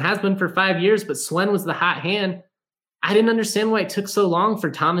conference and has been for 5 years, but Swen was the hot hand. I didn't understand why it took so long for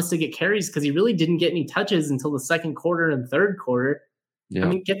Thomas to get carries because he really didn't get any touches until the second quarter and third quarter. Yeah. I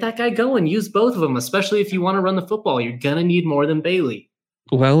mean, get that guy going. Use both of them, especially if you want to run the football. You're going to need more than Bailey.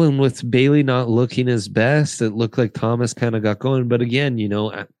 Well, and with Bailey not looking his best, it looked like Thomas kind of got going. But again,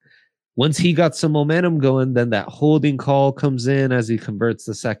 once he got some momentum going, then that holding call comes in as he converts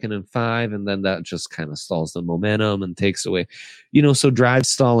the 2nd and 5, and then that just kind of stalls the momentum and takes away, so drive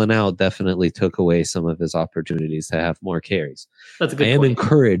stalling out definitely took away some of his opportunities to have more carries. That's a good point. I am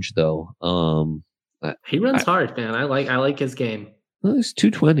encouraged though. He runs hard, man. I like his game. Well, he's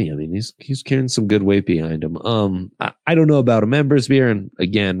 220. I mean, he's carrying some good weight behind him. I don't know about a members beer, and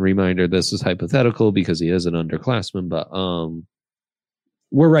again, reminder, this is hypothetical because he is an underclassman, but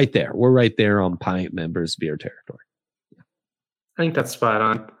we're right there. We're right there on pint members beer territory. I think that's spot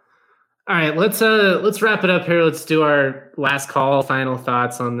on. All right, let's wrap it up here. Let's do our last call, final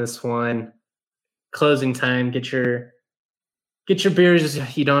thoughts on this one. Closing time. Get your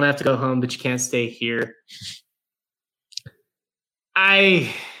beers. You don't have to go home, but you can't stay here.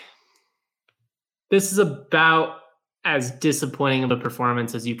 This is about as disappointing of a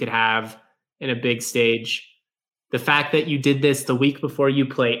performance as you could have in a big stage. The fact that you did this the week before you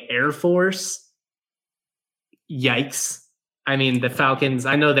play Air Force, yikes. I mean, the Falcons,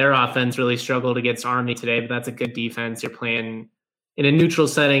 I know their offense really struggled against Army today, but that's a good defense. You're playing in a neutral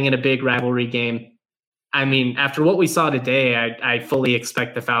setting in a big rivalry game. I mean, after what we saw today, I fully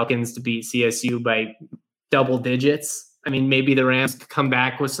expect the Falcons to beat CSU by double digits. I mean, maybe the Rams could come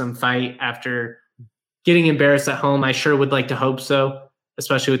back with some fight after getting embarrassed at home. I sure would like to hope so,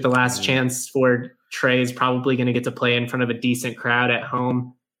 especially with the last chance for Trey is probably going to get to play in front of a decent crowd at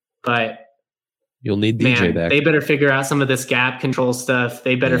home. But you'll need DJ back. They better figure out some of this gap control stuff.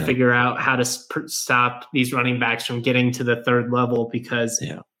 They better figure out how to stop these running backs from getting to the third level, because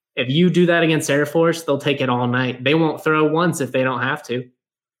if you do that against Air Force, they'll take it all night. They won't throw once if they don't have to.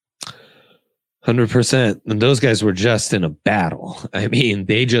 100%. And those guys were just in a battle. I mean,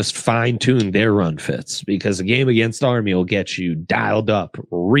 they just fine-tuned their run fits, because a game against Army will get you dialed up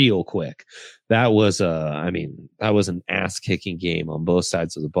real quick. That was an ass-kicking game on both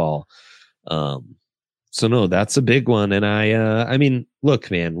sides of the ball. So no, that's a big one. And I mean, look,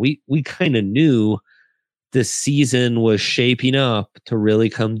 man, we kind of knew this season was shaping up to really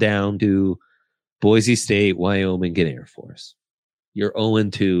come down to Boise State, Wyoming, and Air Force. You're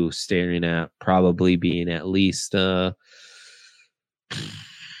 0-2, staring at probably being at least over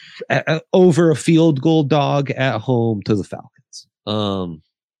a field goal dog at home to the Falcons.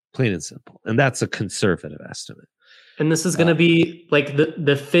 Plain and simple. And that's a conservative estimate. And this is going to be like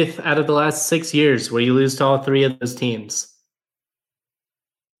the fifth out of the last 6 years where you lose to all three of those teams.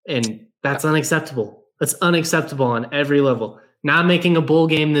 And that's unacceptable. That's unacceptable on every level. Not making a bowl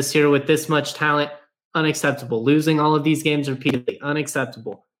game this year with this much talent, unacceptable. Losing all of these games repeatedly,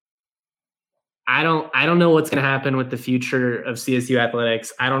 unacceptable. I don't know what's going to happen with the future of CSU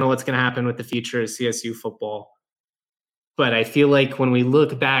athletics. I don't know what's going to happen with the future of CSU football. But I feel like when we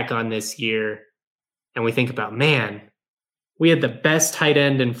look back on this year and we think about, man, we had the best tight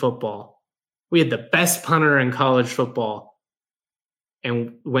end in football. We had the best punter in college football,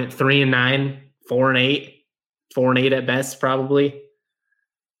 and went 3-9, 4-8, 4-8 at best, probably.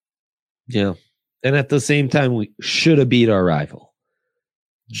 Yeah. And at the same time, we should have beat our rival.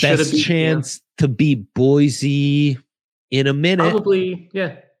 Best chance to beat Boise in a minute. Probably,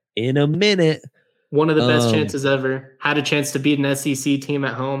 yeah. In a minute. One of the best chances ever. Had a chance to beat an SEC team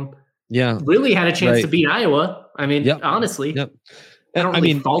at home. Yeah. Really had a chance to beat Iowa. I mean, honestly. Yep. I don't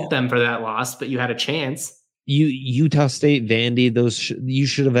really fault them for that loss, but you had a chance. Utah State, Vandy, you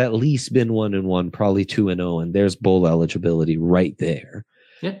should have at least been 1-1, probably 2-0, and there's bowl eligibility right there.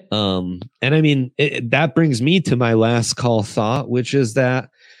 Yeah. And I mean, that brings me to my last call thought, which is that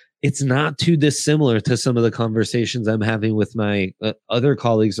it's not too dissimilar to some of the conversations I'm having with my other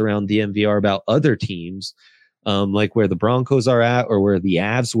colleagues around DMVR about other teams, like where the Broncos are at, or where the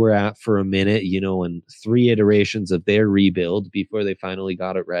Avs were at for a minute, and 3 iterations of their rebuild before they finally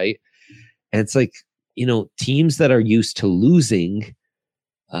got it right. And it's like, teams that are used to losing,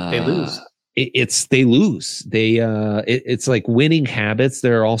 they lose. They lose. It's like winning habits.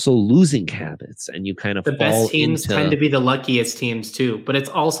 There are also losing habits, and you kind of the best teams tend to be the luckiest teams too. But it's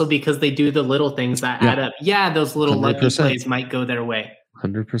also because they do the little things that add up. Yeah, those little 100%. Lucky plays might go their way.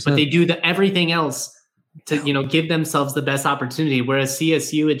 100%. But they do everything else to give themselves the best opportunity. Whereas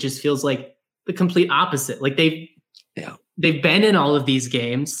CSU, it just feels like the complete opposite. Like they've been in all of these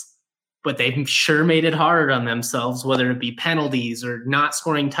games, but they've sure made it hard on themselves, whether it be penalties or not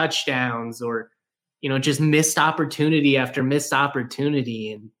scoring touchdowns or, just missed opportunity after missed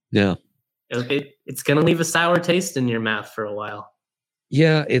opportunity. And it's going to leave a sour taste in your mouth for a while.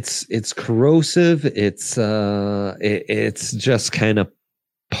 Yeah, it's corrosive. It's just kind of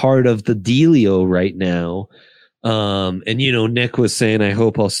part of the dealio right now. And Nick was saying, I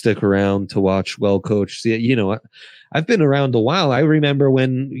hope I'll stick around to watch well coached. I've been around a while. I remember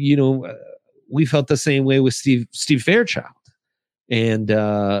when, we felt the same way with Steve Fairchild. And,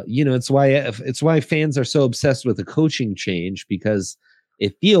 it's why fans are so obsessed with the coaching change, because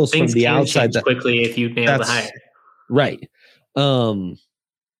it feels things from the outside that quickly if you nail the hire. Right. I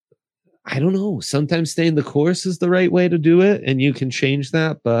don't know. Sometimes staying the course is the right way to do it, and you can change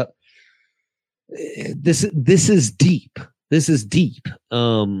that. But this is deep. This is deep.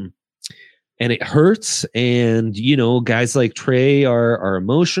 And it hurts. And, guys like Trey are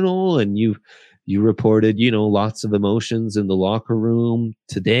emotional, and you reported, lots of emotions in the locker room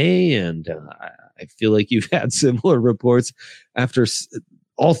today. And I feel like you've had similar reports after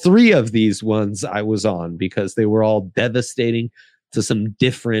all 3 of these ones I was on, because they were all devastating to some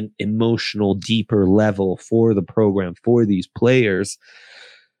different emotional, deeper level for the program, for these players.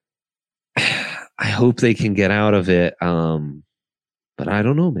 I hope they can get out of it. But I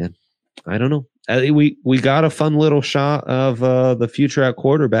don't know, man. I don't know. we got a fun little shot of the future at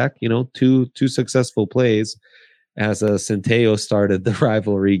quarterback. Two successful plays as Centeio started the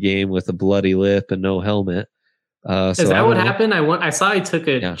rivalry game with a bloody lip and no helmet. Is that what happened? I saw he took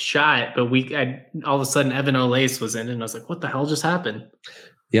a shot, but all of a sudden Evan Olace was in, and I was like, "What the hell just happened?"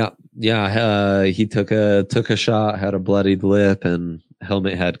 Yeah. He took a shot, had a bloodied lip, and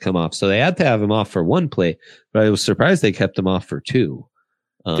helmet had come off. So they had to have him off for one play, but I was surprised they kept him off for two.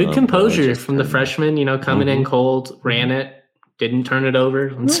 Good composure from the freshman. Coming in cold, ran it, didn't turn it over.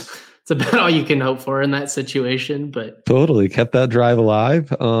 It's about all you can hope for in that situation. But totally kept that drive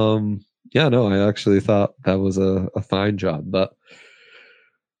alive. I actually thought that was a fine job. But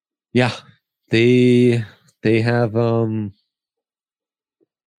yeah, they have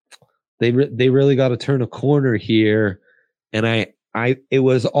they really got to turn a corner here. And it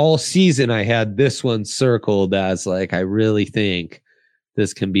was all season I had this one circled as like, I really think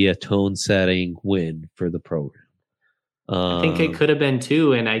this can be a tone setting win for the program. I think it could have been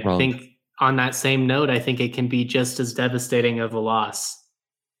too. And I think on that same note, I think it can be just as devastating of a loss.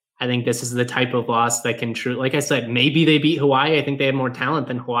 I think this is the type of loss that can like I said, maybe they beat Hawaii. I think they have more talent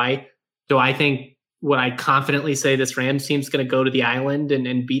than Hawaii. Do I think, would I confidently say this Rams team's going to go to the island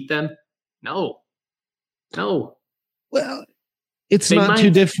and beat them? No. Well, it's not too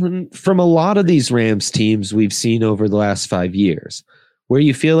different from a lot of these Rams teams we've seen over the last 5 years, where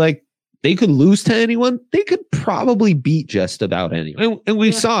you feel like they could lose to anyone. They could probably beat just about anyone. And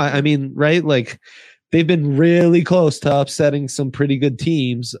we saw it. I mean, right? Like, they've been really close to upsetting some pretty good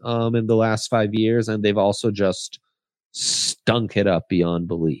teams in the last 5 years, and they've also just stunk it up beyond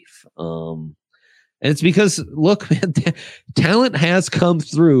belief. And it's because, look, man, talent has come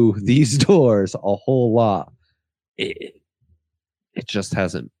through these doors a whole lot. It just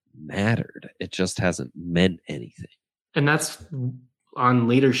hasn't mattered. It just hasn't meant anything. And that's on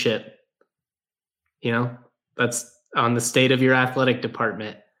leadership. That's on the state of your athletic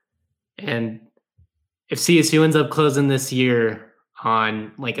department. And if CSU ends up closing this year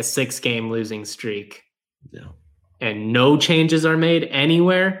on like a 6-game losing streak, and no changes are made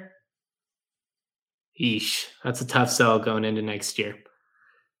anywhere, that's a tough sell going into next year.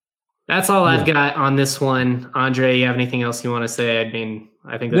 That's all I've got on this one. Andre, you have anything else you want to say? I mean,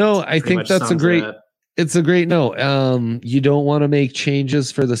 I think that's it's a great note. You don't want to make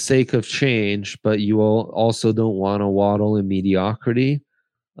changes for the sake of change, but you also don't want to waddle in mediocrity.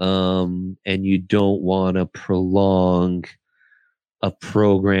 And you don't want to prolong a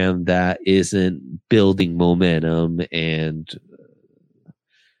program that isn't building momentum, and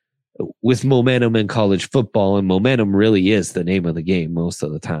with momentum in college football, and momentum really is the name of the game most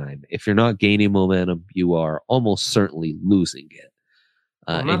of the time. If you're not gaining momentum, you are almost certainly losing it.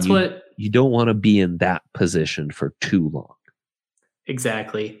 And you don't want to be in that position for too long.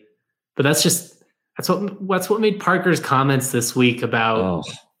 Exactly. But that's what made Parker's comments this week about,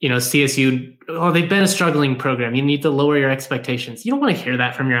 CSU. Oh, they've been a struggling program. You need to lower your expectations. You don't want to hear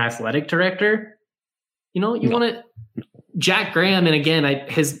that from your athletic director. Want to Jack Graham. And again,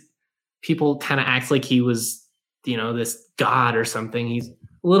 his people kind of act like he was, this god or something. He's a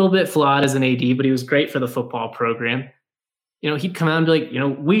little bit flawed as an AD, but he was great for the football program. He'd come out and be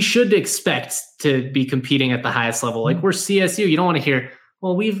like, we should expect to be competing at the highest level. Like, we're CSU. You don't want to hear,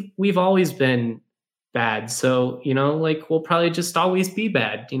 well, we've always been bad. So, we'll probably just always be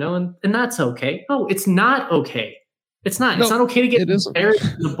bad, and that's okay. No, it's not okay. It's not. It's not okay to get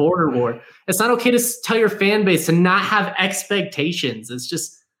embarrassed in the border war. It's not okay to tell your fan base to not have expectations.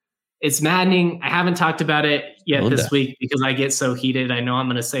 It's maddening. I haven't talked about it yet this week because I get so heated. I know I'm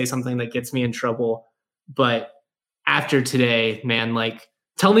going to say something that gets me in trouble, but after today, man, like,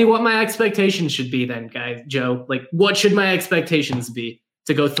 tell me what my expectations should be then, Joe. Like, what should my expectations be?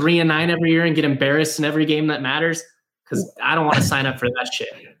 To go 3-9 every year and get embarrassed in every game that matters? Because I don't want to sign up for that shit.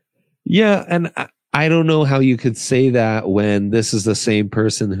 Yeah, and I don't know how you could say that when this is the same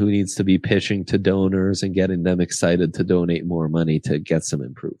person who needs to be pitching to donors and getting them excited to donate more money to get some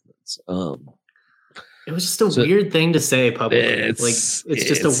improvements. It was just a weird thing to say publicly. It's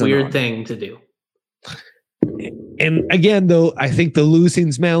just a weird thing to do. And again, though, I think the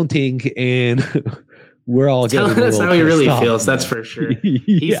losing's mounting, and we're all getting that's how he really feels. That's for sure.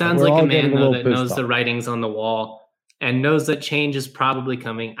 He sounds like a man though that knows the writings on the wall and knows that change is probably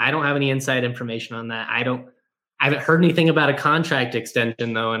coming. I don't have any inside information on that. I haven't heard anything about a contract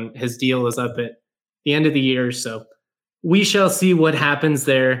extension though, and his deal is up at the end of the year. So we shall see what happens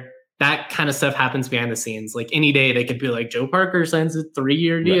there. That kind of stuff happens behind the scenes. Like, any day they could be like, Joe Parker signs a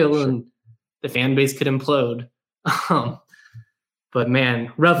 3-year deal, and the fan base could implode. But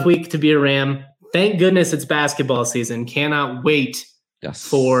man, rough week to be a Ram. Thank goodness it's basketball season. Cannot wait Yes.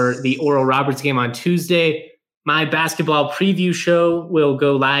 For the Oral Roberts game on Tuesday. My basketball preview show will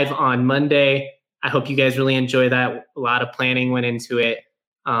go live on Monday. I hope you guys really enjoy that. A lot of planning went into it.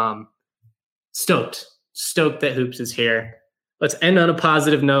 Stoked that Hoops is here. Let's end on a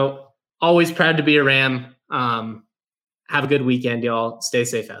positive note. Always proud to be a Ram. Have a good weekend, y'all. Stay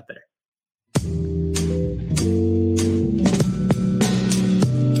safe out there.